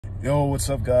Yo, what's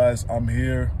up guys? I'm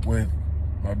here with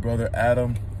my brother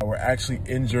Adam. We're actually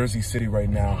in Jersey City right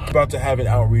now. We're about to have an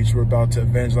outreach. We're about to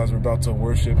evangelize. We're about to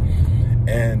worship.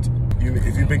 And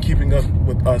if you've been keeping up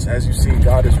with us, as you see,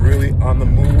 God is really on the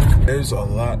move. There's a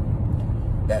lot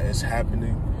that is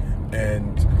happening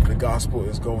and the gospel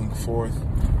is going forth.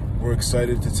 We're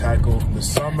excited to tackle the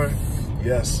summer.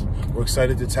 Yes, we're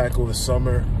excited to tackle the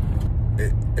summer.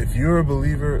 If you're a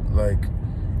believer, like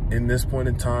in this point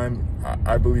in time,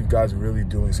 I believe God's really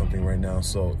doing something right now.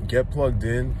 So get plugged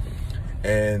in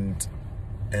and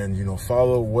you know,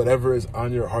 follow whatever is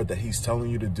on your heart that he's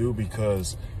telling you to do,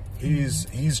 because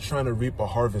he's trying to reap a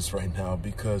harvest right now.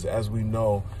 Because as we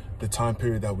know, the time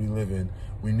period that we live in,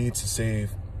 we need to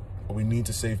save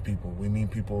people. We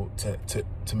need people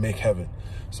to make heaven.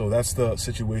 So that's the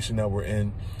situation that we're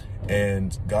in,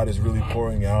 and God is really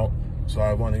pouring out. So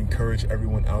I want to encourage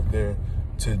everyone out there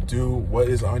to do what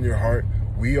is on your heart.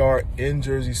 We are in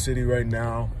Jersey City right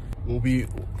now. We'll be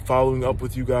following up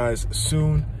with you guys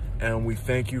soon, and we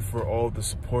thank you for all the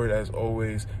support as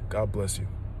always. God bless you.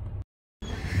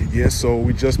 Yeah, so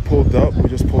we just pulled up. We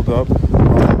just pulled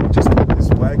this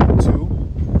wagon too.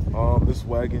 This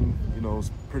wagon, you know,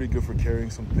 is pretty good for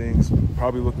carrying some things.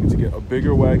 Probably looking to get a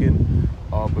bigger wagon,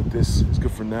 but this is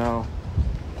good for now.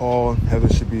 Paul and Heather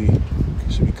should be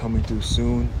coming through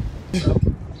soon.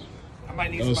 I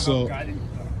might need some help guiding.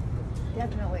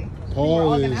 Definitely. Paul we're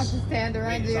all gonna have to stand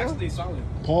around you. Actually solid.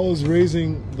 Paul is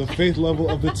raising the faith level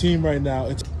of the team right now.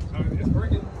 It's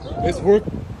working. It's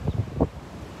working.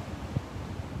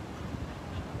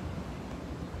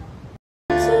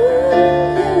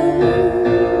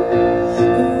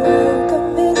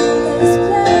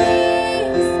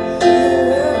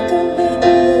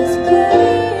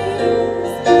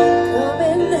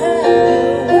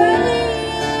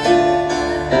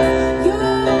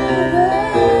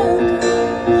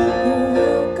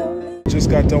 Just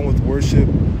got done with worship.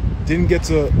 Didn't get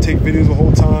to take videos the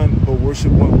whole time, but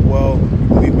worship went well. We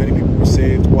believe many people were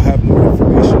saved. We'll have more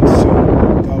information